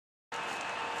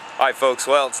Hi folks,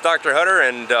 well it's Dr. Hutter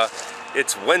and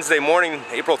it's Wednesday morning,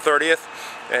 April 30th,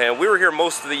 and we were here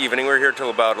most of the evening. We were here till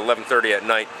about 11:30 at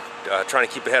night trying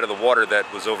to keep ahead of the water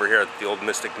that was over here at the old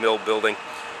Mystic Mill building.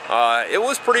 It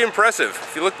was pretty impressive.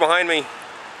 If you look behind me,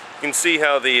 you can see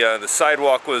how the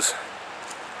sidewalk was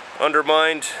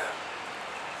undermined.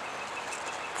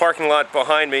 Parking lot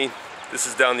behind me, this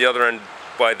is down the other end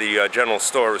by the general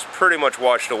store, was pretty much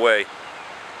washed away.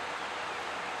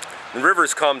 The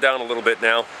river's calmed down a little bit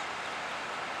now.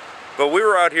 But we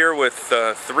were out here with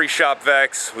 3 shop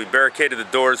vacs. We barricaded the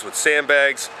doors with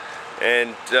sandbags,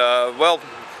 and well,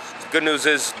 the good news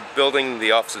is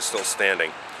the office is still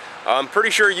standing. I'm pretty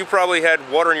sure you probably had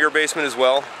water in your basement as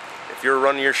well. If you're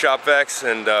running your shop vacs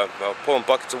and pulling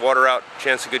buckets of water out,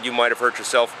 chance of good you might have hurt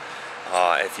yourself.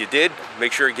 If you did,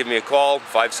 make sure you give me a call,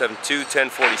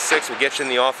 572-1046. We'll get you in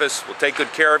the office. We'll take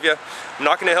good care of you. I'm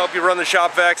not going to help you run the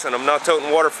shop vacs, and I'm not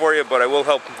toting water for you, but I will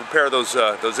help repair those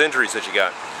injuries that you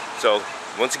got. So,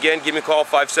 once again, give me a call,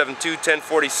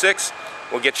 572-1046.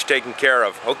 We'll get you taken care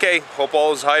of. Okay, hope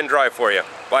all is high and dry for you.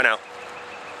 Bye now.